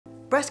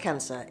Breast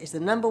cancer is the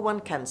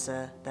 #1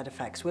 cancer that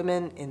affects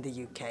women in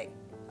the UK.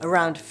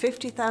 Around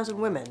 50,000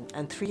 women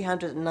and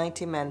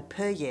 390 men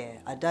per year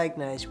are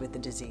diagnosed with the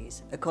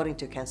disease, according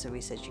to Cancer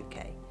Research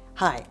UK.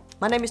 Hi,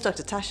 my name is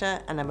Dr.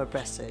 Tasha and I'm a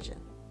breast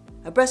surgeon.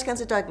 A breast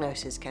cancer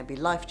diagnosis can be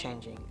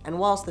life-changing, and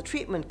whilst the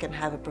treatment can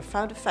have a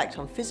profound effect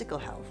on physical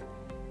health,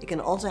 it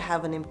can also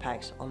have an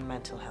impact on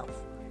mental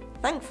health.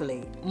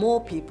 Thankfully,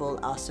 more people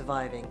are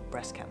surviving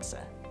breast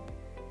cancer.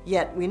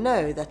 Yet we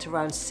know that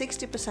around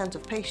 60%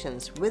 of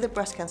patients with a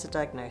breast cancer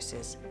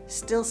diagnosis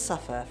still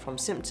suffer from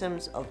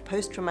symptoms of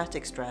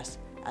post-traumatic stress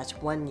at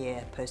 1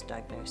 year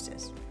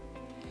post-diagnosis.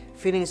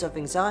 Feelings of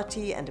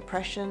anxiety and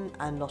depression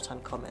are not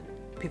uncommon.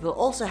 People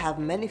also have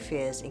many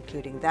fears,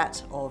 including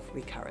that of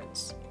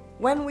recurrence.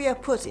 When we are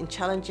put in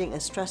challenging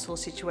and stressful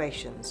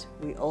situations,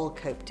 we all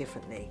cope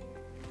differently.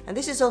 And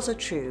this is also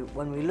true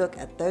when we look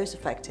at those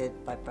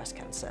affected by breast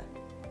cancer.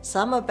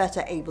 Some are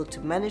better able to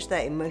manage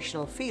their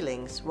emotional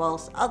feelings,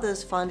 whilst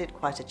others find it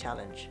quite a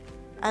challenge.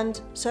 And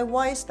so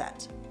why is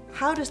that?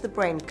 How does the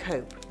brain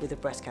cope with a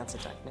breast cancer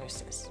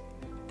diagnosis?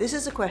 This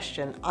is a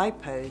question I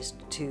posed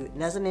to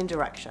Nazanin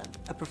Durakshan,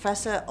 a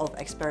professor of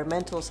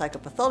experimental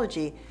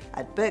psychopathology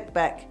at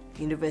Birkbeck,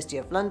 University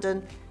of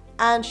London,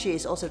 and she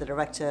is also the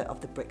director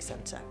of the Brick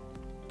Centre.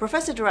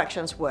 Professor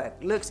Durakshan's work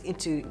looks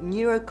into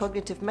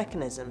neurocognitive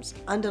mechanisms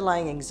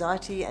underlying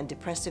anxiety and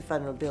depressive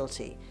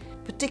vulnerability,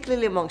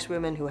 particularly amongst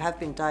women who have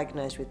been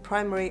diagnosed with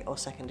primary or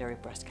secondary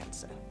breast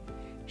cancer.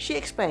 She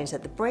explains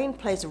that the brain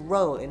plays a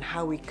role in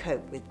how we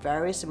cope with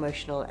various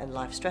emotional and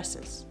life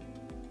stresses.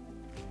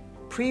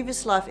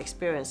 Previous life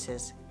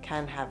experiences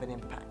can have an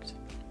impact.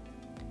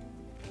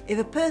 If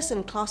a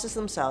person classes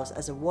themselves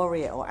as a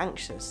worrier or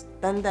anxious,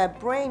 then their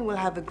brain will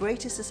have a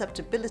greater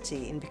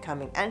susceptibility in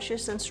becoming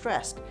anxious and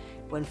stressed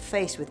when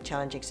faced with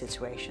challenging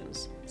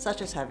situations,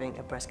 such as having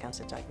a breast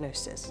cancer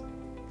diagnosis.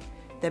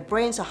 Their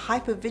brains are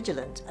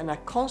hypervigilant and are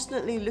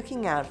constantly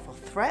looking out for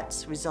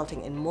threats,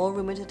 resulting in more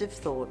ruminative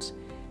thoughts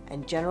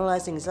and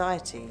generalized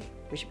anxiety,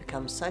 which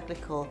becomes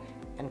cyclical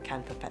and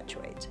can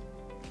perpetuate.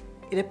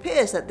 It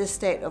appears that this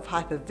state of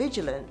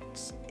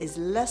hypervigilance is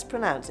less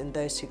pronounced in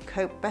those who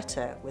cope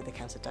better with a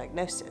cancer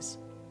diagnosis.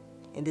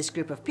 In this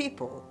group of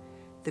people,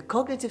 the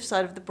cognitive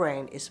side of the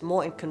brain is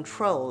more in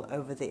control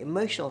over the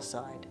emotional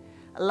side,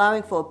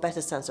 allowing for a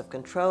better sense of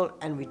control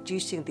and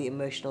reducing the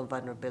emotional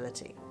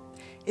vulnerability.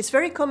 It's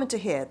very common to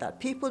hear that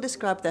people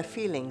describe their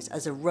feelings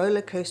as a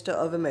roller coaster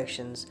of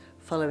emotions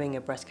following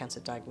a breast cancer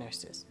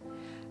diagnosis.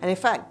 And in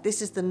fact,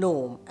 this is the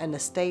norm and a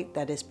state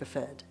that is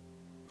preferred.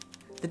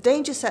 The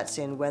danger sets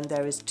in when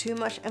there is too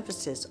much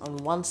emphasis on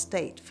one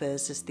state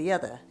versus the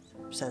other,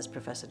 says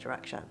Professor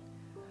Durakshan.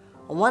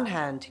 On one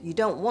hand, you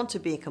don't want to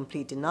be in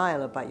complete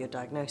denial about your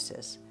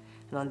diagnosis,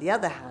 and on the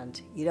other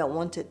hand, you don't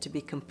want it to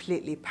be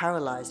completely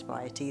paralyzed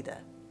by it either.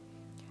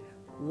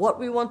 What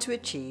we want to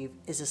achieve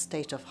is a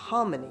state of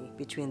harmony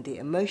between the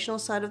emotional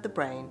side of the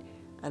brain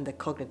and the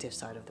cognitive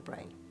side of the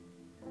brain.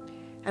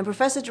 And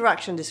Professor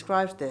Durakshan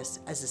describes this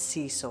as a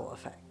seesaw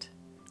effect.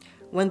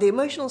 When the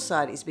emotional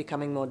side is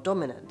becoming more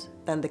dominant,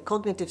 then the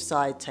cognitive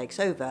side takes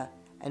over,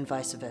 and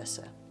vice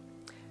versa.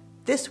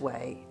 This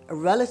way, a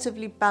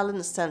relatively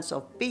balanced sense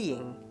of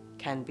being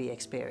can be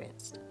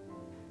experienced.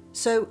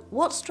 So,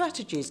 what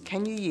strategies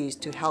can you use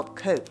to help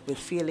cope with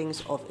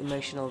feelings of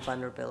emotional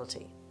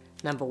vulnerability?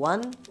 Number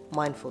 1,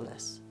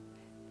 mindfulness.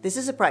 This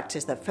is a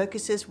practice that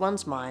focuses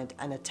one's mind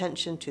and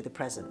attention to the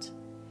present.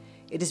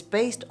 It is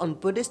based on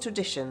Buddhist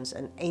traditions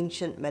and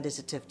ancient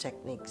meditative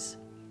techniques.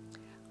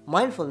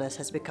 Mindfulness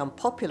has become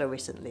popular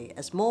recently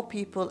as more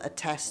people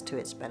attest to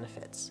its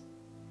benefits.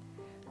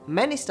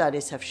 Many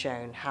studies have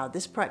shown how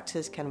this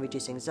practice can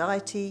reduce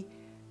anxiety,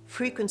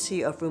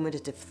 frequency of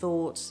ruminative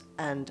thoughts,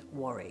 and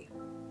worry.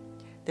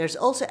 There is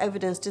also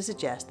evidence to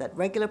suggest that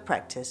regular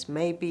practice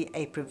may be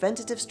a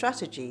preventative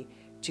strategy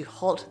to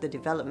halt the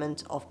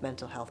development of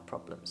mental health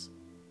problems.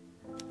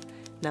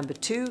 Number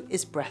 2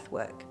 is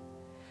breathwork.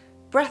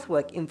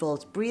 Breathwork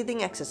involves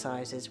breathing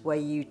exercises where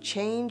you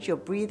change your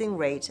breathing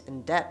rate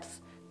and depth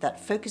that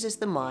focuses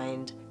the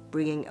mind,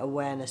 bringing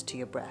awareness to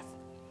your breath.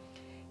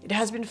 It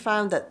has been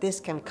found that this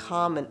can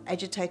calm an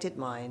agitated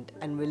mind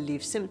and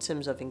relieve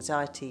symptoms of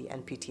anxiety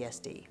and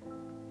PTSD.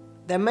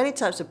 There are many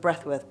types of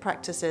breathwork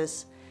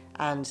practices,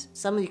 and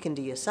some you can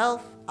do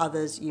yourself,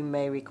 others you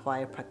may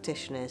require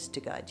practitioners to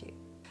guide you.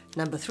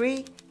 Number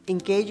 3,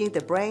 engaging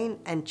the brain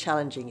and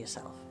challenging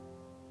yourself.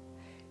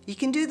 You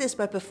can do this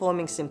by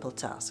performing simple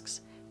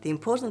tasks. The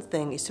important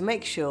thing is to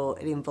make sure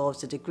it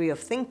involves a degree of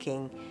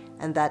thinking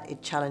and that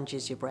it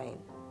challenges your brain.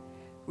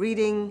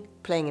 Reading,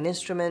 playing an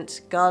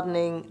instrument,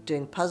 gardening,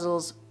 doing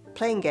puzzles,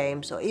 playing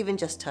games, or even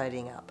just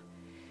tidying up.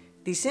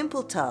 These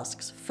simple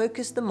tasks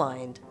focus the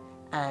mind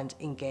and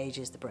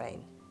engages the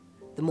brain.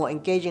 The more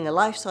engaging a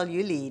lifestyle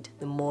you lead,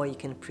 the more you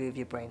can improve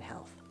your brain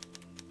health.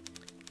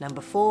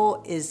 Number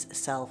 4 is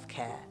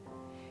self-care.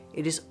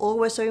 It is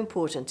always so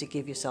important to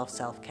give yourself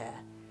self-care.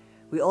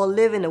 We all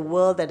live in a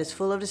world that is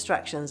full of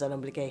distractions and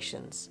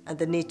obligations, and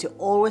the need to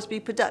always be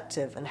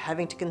productive and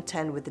having to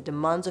contend with the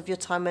demands of your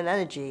time and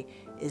energy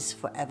is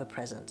forever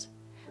present.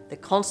 The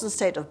constant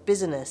state of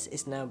busyness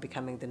is now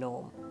becoming the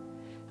norm.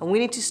 And we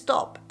need to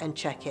stop and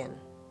check in.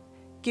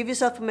 Give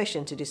yourself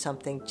permission to do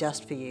something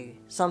just for you,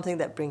 something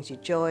that brings you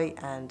joy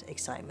and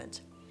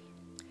excitement.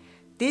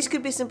 These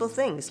could be simple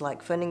things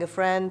like phoning a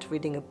friend,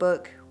 reading a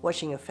book,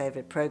 watching your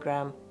favorite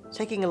program,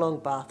 taking a long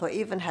bath, or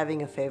even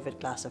having a favorite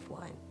glass of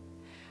wine.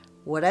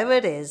 Whatever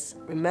it is,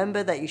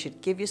 remember that you should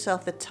give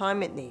yourself the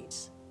time it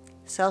needs.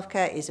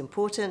 Self-care is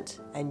important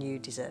and you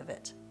deserve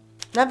it.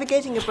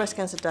 Navigating a breast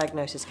cancer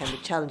diagnosis can be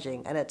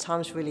challenging and at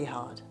times really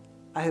hard.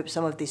 I hope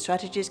some of these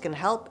strategies can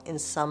help in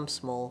some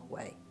small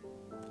way.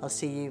 I'll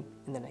see you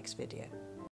in the next video.